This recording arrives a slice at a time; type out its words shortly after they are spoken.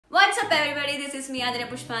everybody, this is me Adina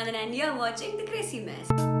Pushpandan and you're watching The Crazy Mess.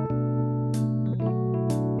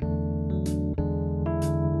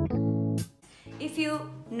 If you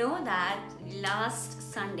know that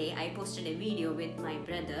last Sunday I posted a video with my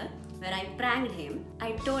brother where I pranked him.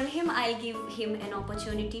 I told him I'll give him an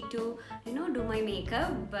opportunity to, do my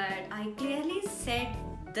makeup, but I clearly said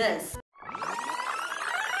this.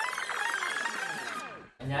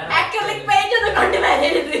 Acrylic paint on the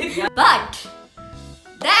content. But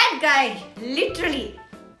that guy literally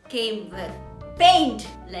came with paint.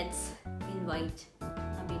 Let's invite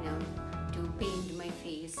Abhinav to paint my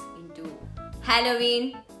face into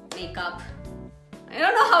Halloween makeup. I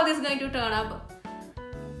don't know how this is going to turn up.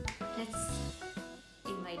 Let's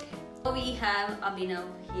invite him. So we have Abhinav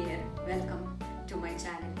here. Welcome to my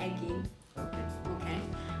channel again. Okay.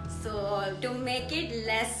 So to make it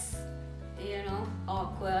less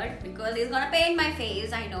awkward, because he's gonna paint my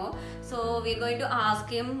face, I know. So we're going to ask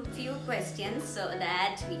him few questions so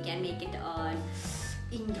that we can make it an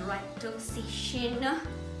interactive session.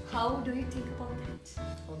 How do you think about that?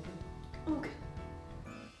 Okay.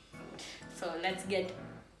 So let's get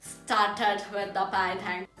started with the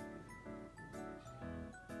python.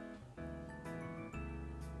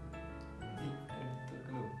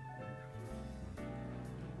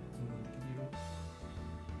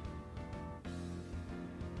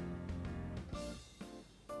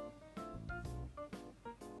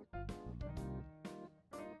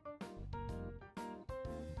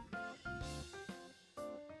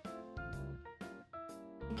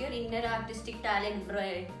 Your inner artistic talent,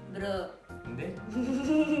 bro.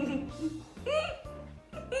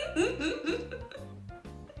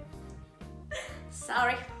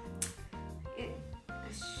 Sorry.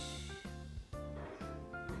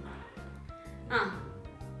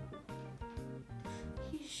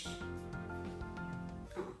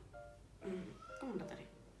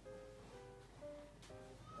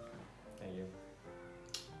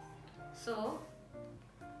 So,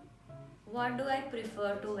 what do I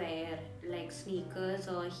prefer to wear, like sneakers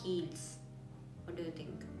or heels? What do you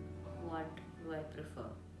think? What do I prefer?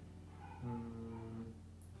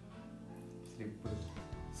 Slippers.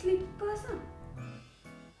 Slippers?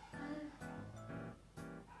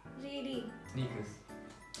 Really? Sneakers.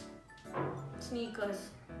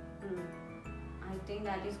 Sneakers. I think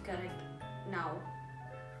that is correct now.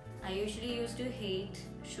 I usually used to hate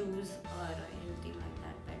shoes or anything like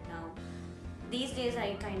that, but now these days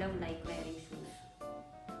I kind of like wearing shoes.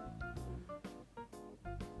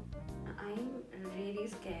 I'm really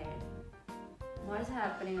scared. What's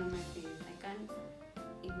happening on my face? I can't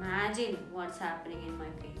imagine what's happening in my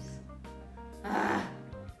face.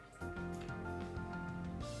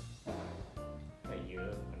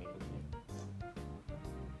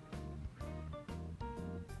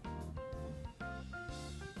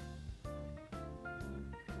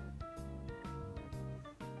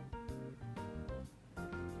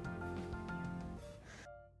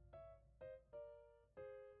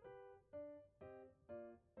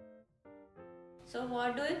 So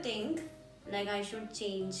what do you think I should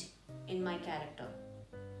change in my character?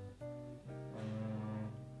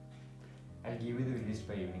 I'll give you the list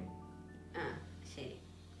by evening. Shitty.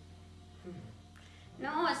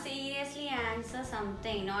 No, seriously answer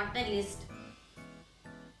something, not the list.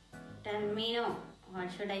 Tell me no.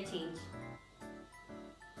 What should I change?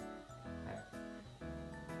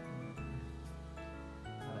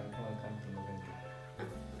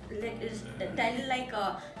 Tell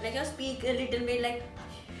you speak a little bit like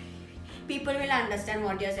people will understand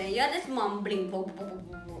what you're saying. You're just mumbling.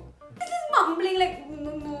 This is mumbling like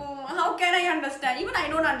how can I understand? Even I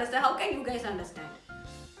don't understand. How can you guys understand?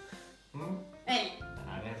 Hey.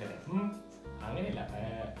 I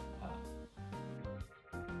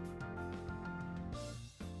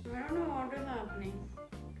don't know what is happening.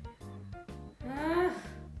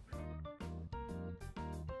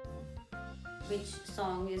 Which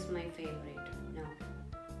song is my favorite now?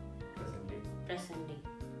 Presently.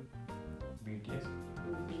 BTS?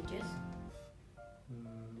 BTS?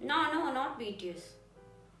 No, not BTS.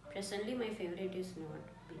 Presently my favorite is not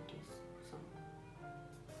BTS song.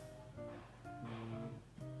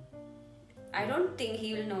 I don't think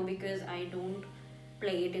he will know because I don't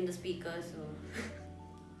play it in the speaker, so...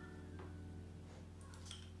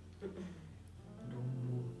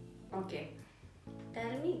 Okay.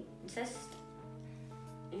 Tell me. Just...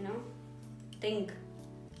 think.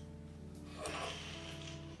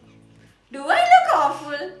 Do I look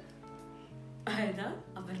awful? Aida,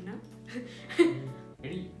 Abarna.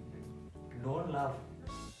 Ready? Don't laugh.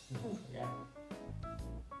 Yeah.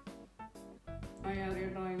 Why are you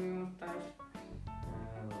drawing me mustache?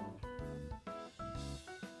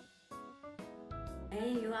 Hey,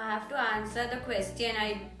 you have to answer the question.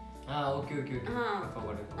 Okay. I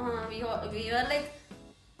forgot it. We were like,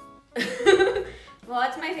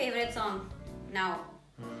 what's my favorite song now?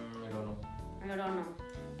 I don't know. I don't know.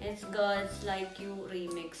 It's Girls Like You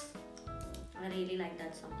remix. I really like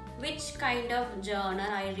that song. Which kind of genre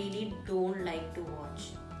I really don't like to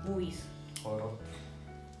watch? Movies. Horror.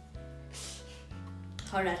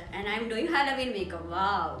 Horror. And I'm doing Halloween makeup.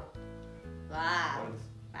 Wow. Wow. What else?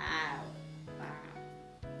 Wow.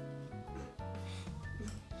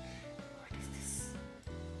 What is this?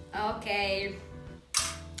 Okay.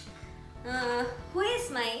 Who is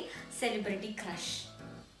my celebrity crush?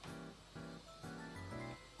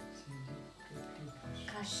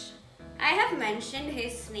 Crush. I have mentioned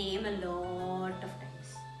his name a lot of times.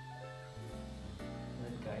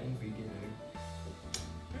 That guy in BTS, right?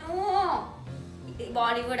 No.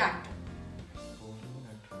 Bollywood actor.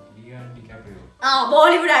 Leonardo DiCaprio.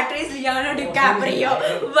 Bollywood actress Leonardo DiCaprio.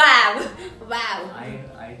 Wow.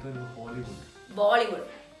 I told you Hollywood. Bollywood.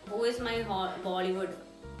 Who is my Bollywood?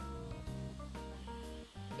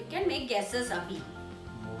 You can make guesses, Abhi.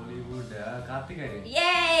 Bollywood. Karthik Aryan.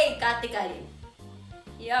 Yay, Karthik Aryan.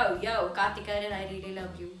 Yo, Karthik Aryan, I really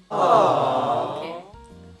love you. Aww. Okay.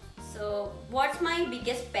 So, what's my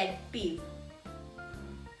biggest pet peeve?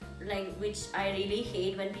 Like, which I really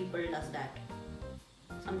hate when people does that.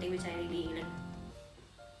 Something which I really like.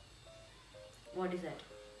 What is that?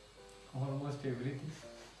 Almost everything.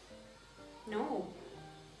 No.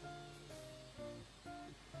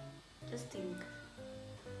 Just think.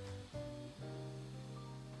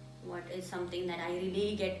 What is something that I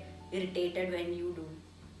really get irritated when you do?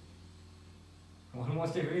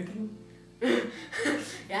 Almost everything.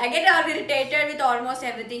 Yeah, I get irritated with almost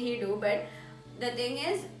everything he do, but the thing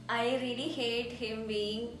is, I really hate him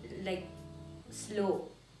being like slow.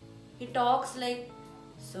 He talks like,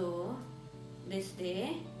 so this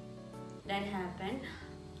day that happened,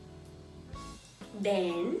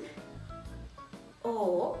 then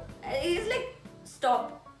he's like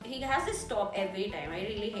stop. He has to stop every time. I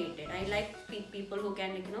really hate it. I like people who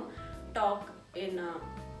can, like, talk in a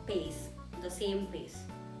pace, the same pace,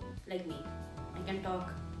 like me. I can talk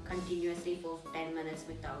continuously for 10 minutes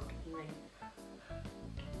without even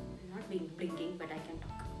not being blinking, but I can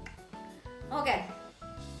talk. Okay.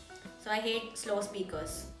 So I hate slow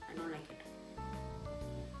speakers. I don't like it.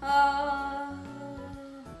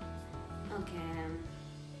 Okay.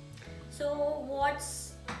 So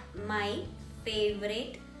what's my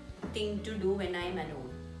favorite thing to do when I'm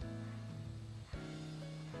alone?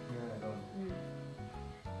 Yeah, I don't.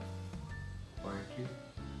 Quietly.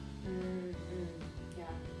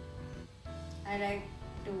 Yeah. I like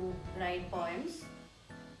to write poems.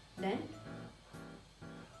 Then?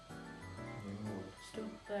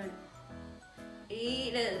 Stupid.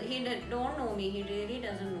 He don't know me. He really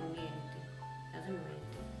doesn't know me anything. Doesn't know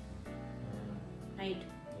anything. Right?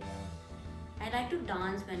 Yeah. I like to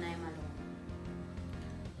dance when I'm alone.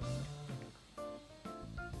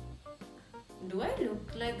 Do I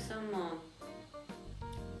look like some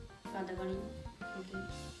Kathakali? Okay.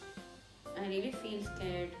 I really feel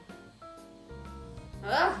scared.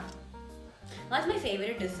 Ugh! What's my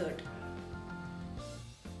favorite dessert?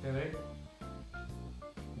 Favorite?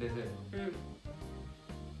 Dessert.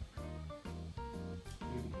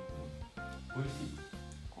 Kulfi.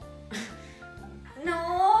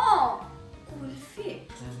 No! Kulfi.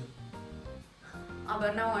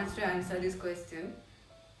 Abarna wants to answer this question.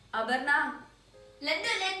 Abarna?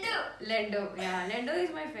 Laddu. Yeah, laddu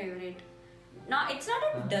is my favorite. No, it's not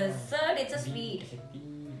a dessert, it's a sweet.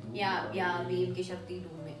 Yeah, veem ki shakti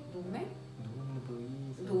doom mein?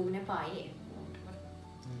 Doom ne paaye.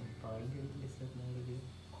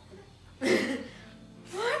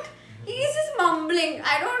 What? He is just mumbling.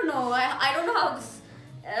 I don't know. I don't know how this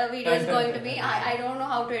video is going to be. I don't know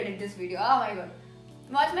how to edit this video. Oh my god.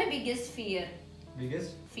 What's my biggest fear?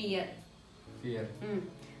 Biggest? Fear. Fear.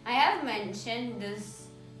 I have mentioned this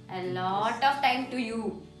a lot of time to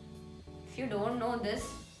you. If you don't know this,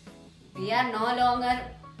 we are no longer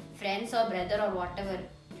friends or brother or whatever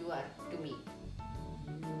you are to me.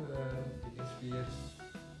 Biggest fear.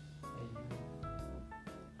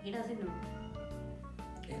 He doesn't know.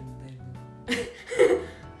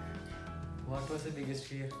 What was the biggest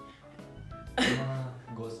fear?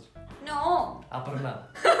 Ghost. No. Aparna.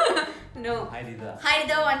 No.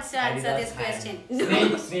 Harida wants to answer this question.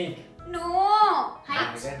 Snake. No.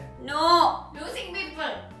 Heights. No. Losing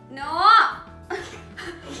people. No.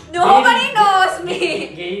 Nobody knows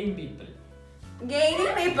me. Gain people.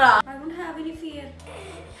 Gaining people. I don't have any fear.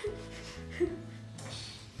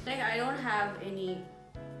 Like, I don't have any,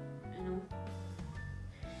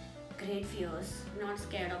 great fears. I'm not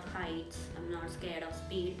scared of heights. I'm not scared of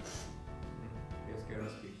speed. You're scared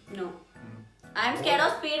of speed. No. I'm scared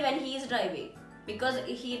of speed when he is driving. Because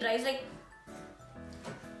he drives like...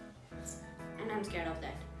 And I'm scared of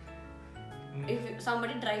that. If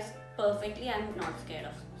somebody drives perfectly, I'm not scared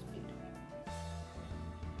of speed.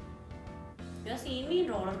 You have seen me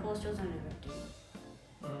in roller coasters and everything.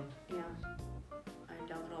 Yeah. I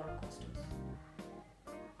love roller coasters.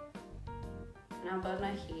 Now, but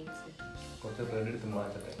I hates it.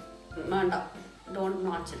 Manda, don't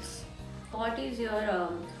notches. What is your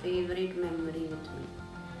favorite memory with me?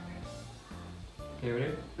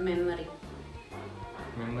 Favorite? Memory.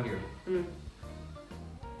 Memory? Mm.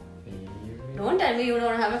 Favorite? Don't tell me you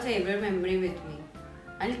don't have a favorite memory with me.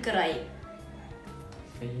 I'll cry.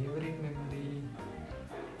 Favorite memory?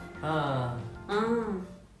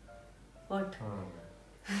 What?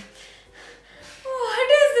 What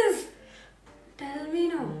is this? Tell me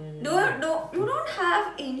now. You don't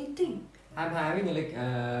have anything. I'm having like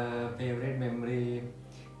favorite memory.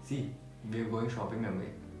 See, we're going shopping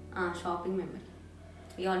memory. Shopping memory.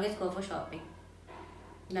 We always go for shopping.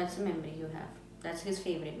 That's the memory you have. That's his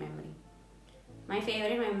favorite memory. My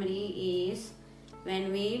favorite memory is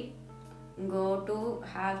when we go to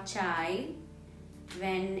have chai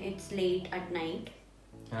when it's late at night,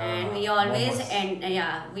 and we always end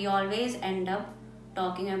up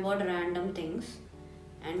talking about random things,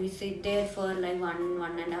 and we sit there for like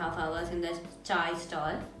 1.5 hours in the chai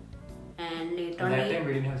stall, and later on that time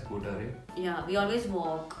we didn't have scooter, right? Yeah, we always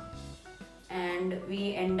walk, and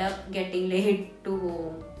we end up getting late to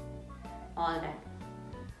home. All that.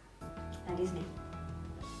 That is me.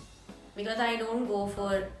 Because I don't go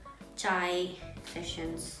for chai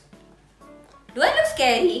sessions. Do I look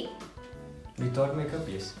scary? Without makeup,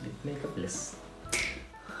 yes. With makeup, yes.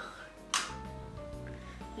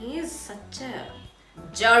 He is such a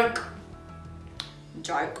jerk.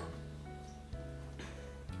 Jerk.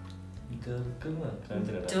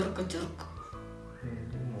 Jerk.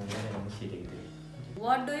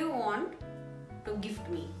 What do you want to gift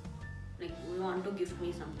me? Like, you want to gift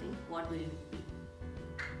me something, what will it be?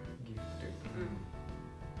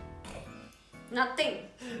 Nothing.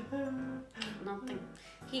 Nothing.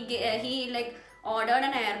 He like ordered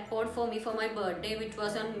an airport for me for my birthday, which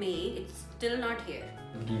was on May. It's still not here.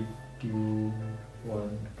 Give you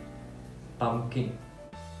one pumpkin.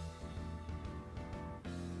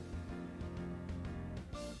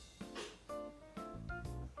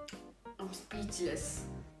 I'm speechless.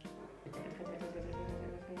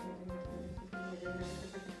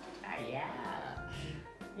 Yeah.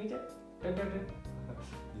 This is my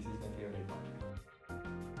favorite part.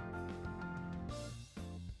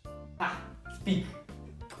 Speak.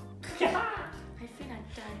 I feel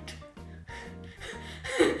attacked.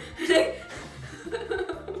 Like,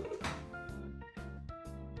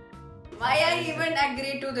 why I even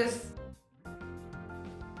agree to this?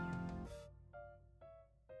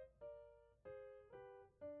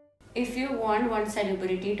 If you want one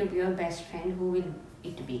celebrity to be your best friend, who will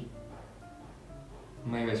it be?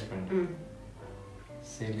 My best friend.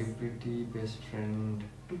 Celebrity best friend.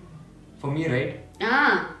 For me, right?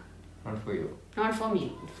 Not for you. Not for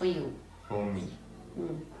me, for you. For me.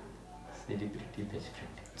 Celebrity best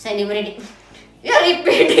friend. Celebrity. You're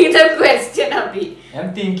repeating the question, Abhi.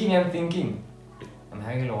 I'm thinking. I'm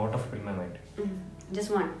having a lot of in my mind. Just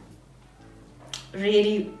one.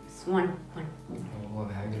 Really, one. Oh, I'm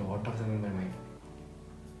having a lot of them in my mind.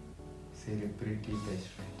 Celebrity best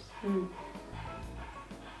friends.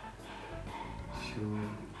 Sure.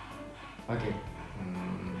 Okay.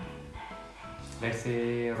 Let's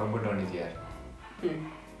say Robert Downey Jr.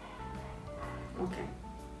 Okay.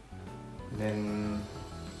 Then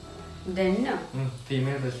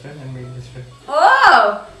female best friend and male best friend.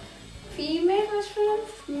 Oh! Female best friend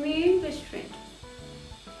and male best friend.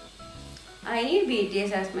 I need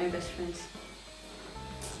BTS as my best friends.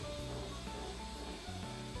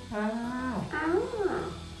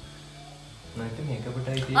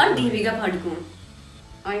 On Deepika Padukone.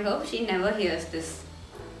 I hope she never hears this.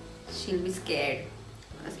 She'll be scared.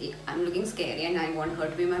 I'm looking scary and I want her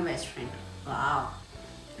to be my best friend. Wow.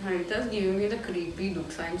 Harita's giving me the creepy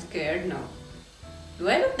looks. I'm scared now. Do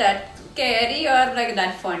I look that scary or like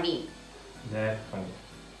that funny? That funny.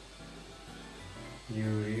 You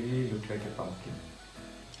really look like a pumpkin.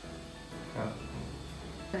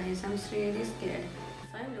 Guys, I'm really scared.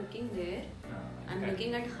 If I'm looking there, I'm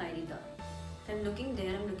looking at Harita. If I'm looking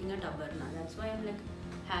there, I'm looking at Abarna. That's why I'm like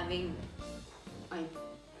having...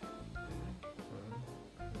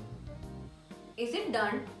 Is it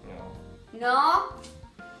done? No. No? What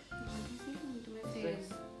is he doing to my face?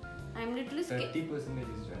 I'm literally scared. 30%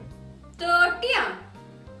 is done. 40 yeah.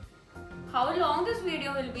 How long this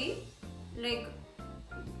video will be? Like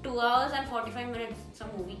 2 hours and 45 minutes. It's a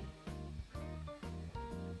movie.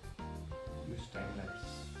 Use time lapse.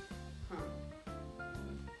 Huh.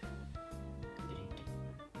 Great.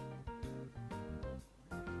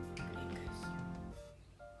 Great guys.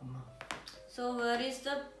 So where is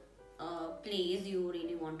the place you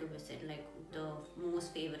really want to visit? Like the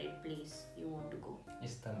most favorite place you want to go?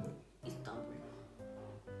 Istanbul. Istanbul.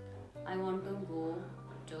 I want to go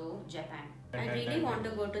to Japan. I really want to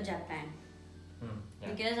go to Japan. Yeah.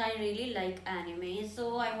 Because I really like anime,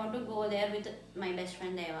 so I want to go there with my best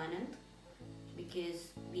friend Devanand,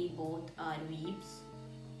 because we both are weebs.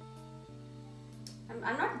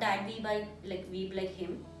 I'm not that weeb like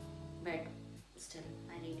him, but still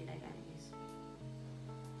I really like animes.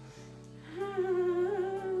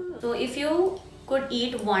 So if you could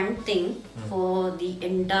eat one thing for the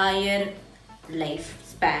entire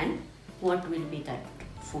lifespan, what will be that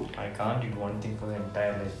food? I can't eat one thing for the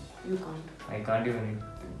entire life. You can't. I can't even eat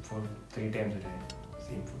food 3 times a day.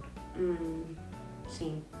 Same food.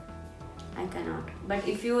 Same. I cannot. But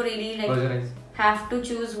if you really Moisturize. have to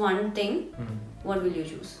choose one thing, what will you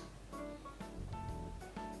choose?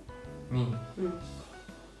 Me.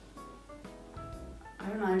 I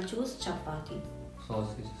don't know. I'll choose chapati.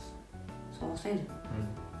 Sausages. Sausage.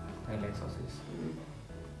 I like sausages.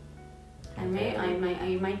 I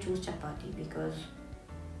might choose chapati because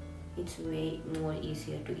it's way more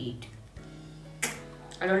easier to eat.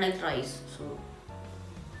 I don't like rice, so.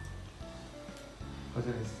 What's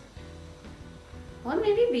this? Or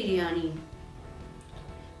maybe biryani.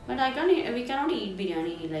 But we cannot eat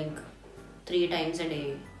biryani like 3 times a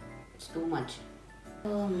day. It's too much.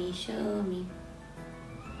 Show me.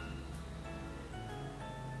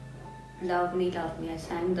 Love me. I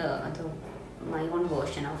sang my own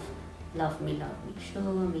version of Love me.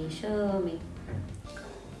 Show me.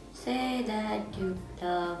 Say that you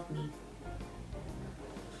love me.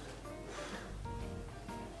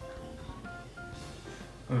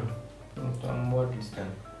 Somewhat it's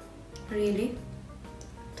done. Really?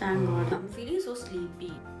 Thank God. I'm feeling so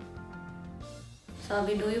sleepy.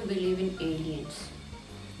 Sabi, do you believe in aliens?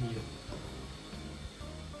 Yeah.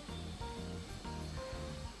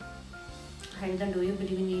 Haida, do you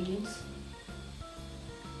believe in aliens?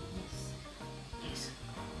 Yes.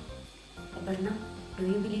 Aparna, do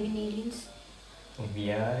you believe in aliens?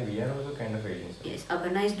 We are also kind of aliens. Yes,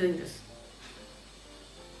 Aparna is doing this.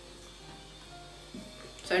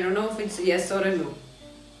 So I don't know if it's yes or a no.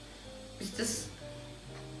 It's just...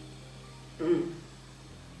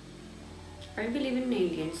 I believe in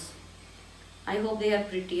aliens. I hope they are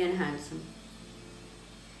pretty and handsome.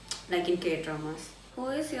 Like in K-dramas. Who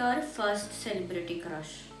is your first celebrity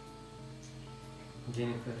crush?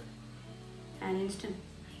 Jennifer. Aniston.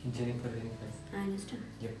 Jennifer. Aniston?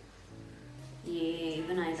 Yep. Yeah,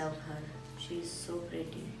 even I love her. She's so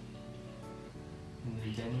pretty.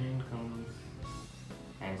 Then comes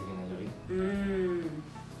Angelina Jolie.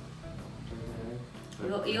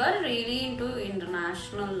 You are really into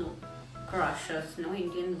international crushes, no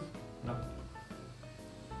Indians? No.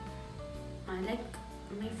 I like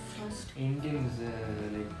my first Indians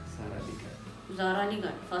like Sarah Zara Ali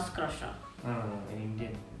Khan, first crusher. No,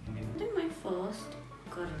 Indian. I think my first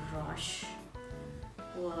crush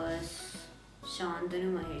was Shantanu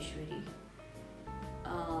Maheshwari.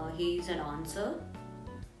 He's a dancer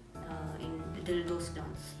in Dildo's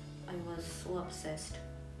dance. I was so obsessed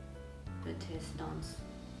with his dance.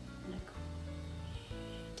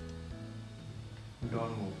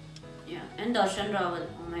 Don't move. Yeah, and Darshan Rawal.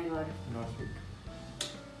 Oh my god. Not sweet.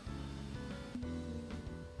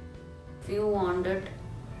 If you wanted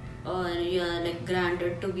or you're like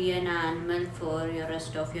granted to be an animal for your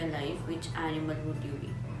rest of your life, which animal would you be?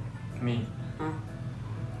 Me.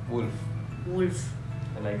 Wolf. Wolf.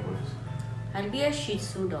 I like wolves. I'll be a Shih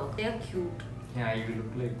Tzu dog. They are cute. Yeah, you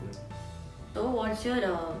look like wolf. So what's your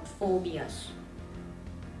phobias?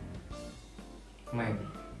 Mine.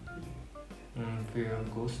 Fear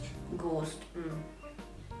of ghost. Ghost.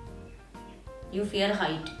 You fear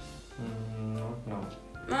height. Not now.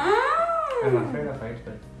 Mm. I'm afraid of heights,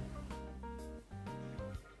 but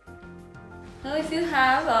So if you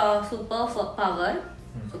have a superpower,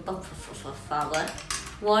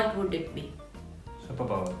 what would it be?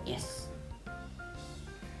 superpower. Yes.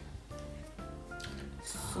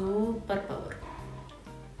 Superpower.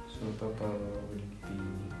 Superpower will be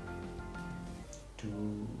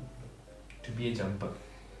to be a jumper.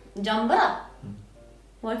 Jumper?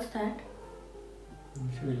 What's that? You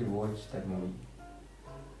should really watch that movie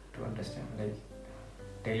to understand. Like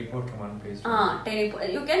teleport from one place to Teleport.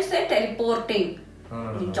 You can say teleporting.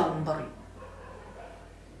 No. Jumper.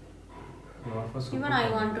 Not for super Even I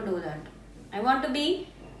want to do that. I want to be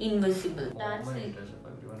invisible. That's common it. interest of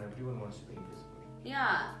everyone. Everyone wants to be invisible.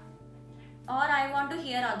 Yeah. Or I want to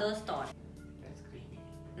hear others' thoughts. That's creepy.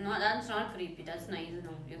 No, that's not creepy. That's nice. No,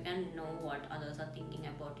 you can know what others are thinking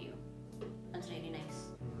about you. That's really nice.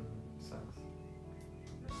 Sucks.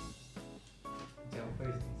 Jumper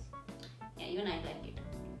is nice. Yeah, even I like it.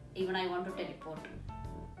 Even I want to teleport.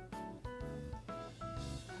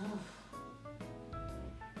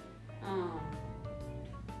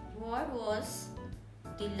 What was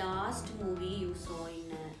the last movie you saw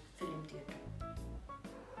in a film theater?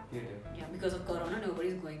 Theater. Yeah, because of Corona,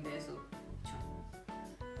 nobody's going there, so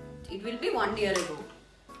it will be 1 year ago.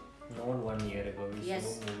 Not 1 year ago. We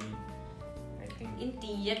Yes. saw a movie. I think. In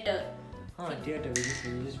theater. Theater. We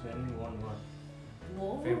just went in one month.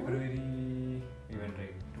 Whoa. February. We went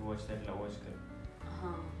right to watch that Love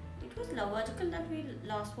Girl. It was Logical that we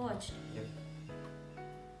last watched. Yep.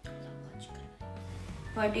 Logical.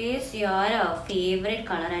 What is your favorite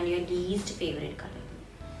color and your least favorite color?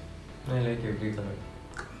 I like every color.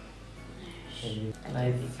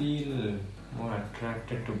 I feel more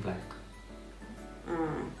attracted to black.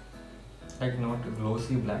 Like not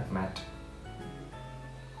glossy black, matte.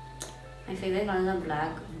 My favorite colors are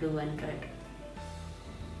black, blue and red.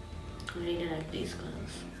 I really like these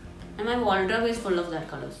colors. And my wardrobe is full of that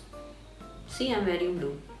colors. See, I'm wearing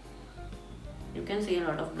blue. You can see a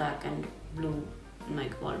lot of black and blue in my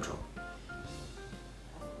wardrobe.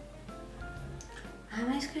 Am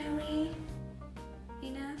I scary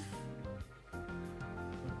enough?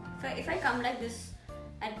 If I come like this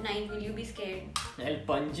at night, will you be scared? I'll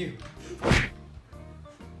punch you.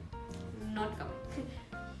 Not come.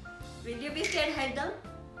 Will you be scared, Haidar?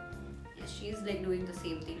 Yes, she's like doing the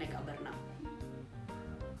same thing like Abarna.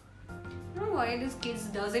 I don't know why this kids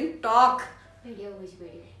doesn't talk. Video, which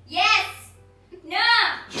video? Yes! No!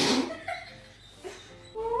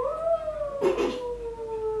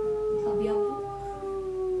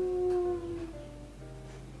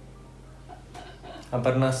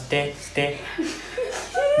 Aparna, stay.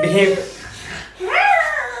 Behave.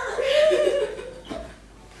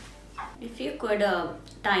 If you could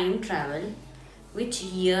time travel, which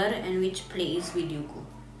year and which place will you go?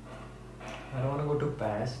 I don't want to go to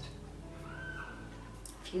past.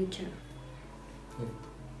 Future. Yep.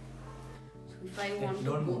 So if I want to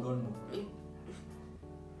Don't go... move. If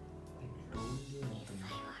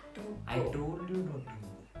I told you not to move.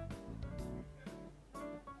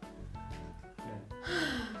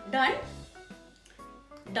 Done?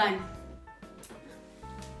 Done.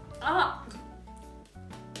 Ah!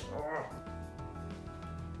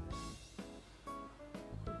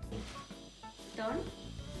 Done?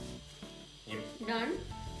 Yep. Done?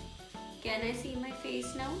 Can I see my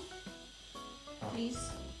face now?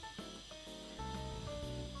 Please.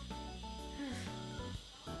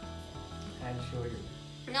 I'll show you.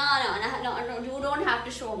 No, you don't have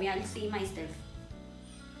to show me. I'll see myself.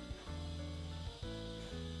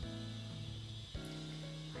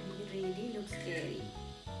 It really looks scary.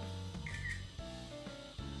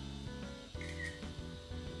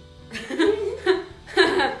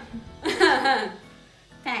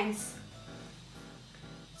 Thanks.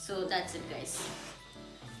 So that's it, guys.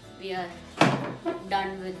 We are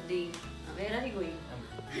done with the... Where are we going?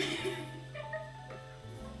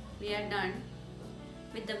 We are done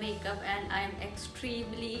with the makeup and I am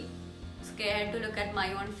extremely scared to look at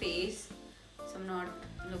my own face. So I'm not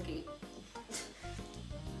looking.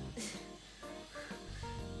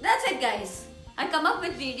 That's it, guys. I come up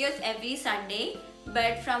with videos every Sunday,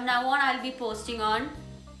 but from now on I'll be posting on,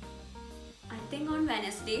 I think on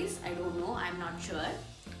Wednesdays. I don't know, I'm not sure,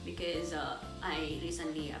 because I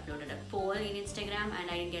recently uploaded a poll in Instagram and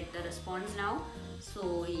I get the response now.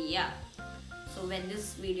 So yeah, so when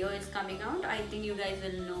this video is coming out, I think you guys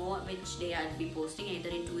will know which day I'll be posting, either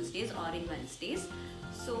in Tuesdays or in Wednesdays.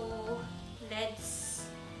 So let's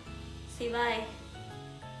say bye.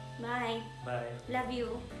 Bye. Bye. Love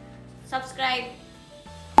you. Subscribe.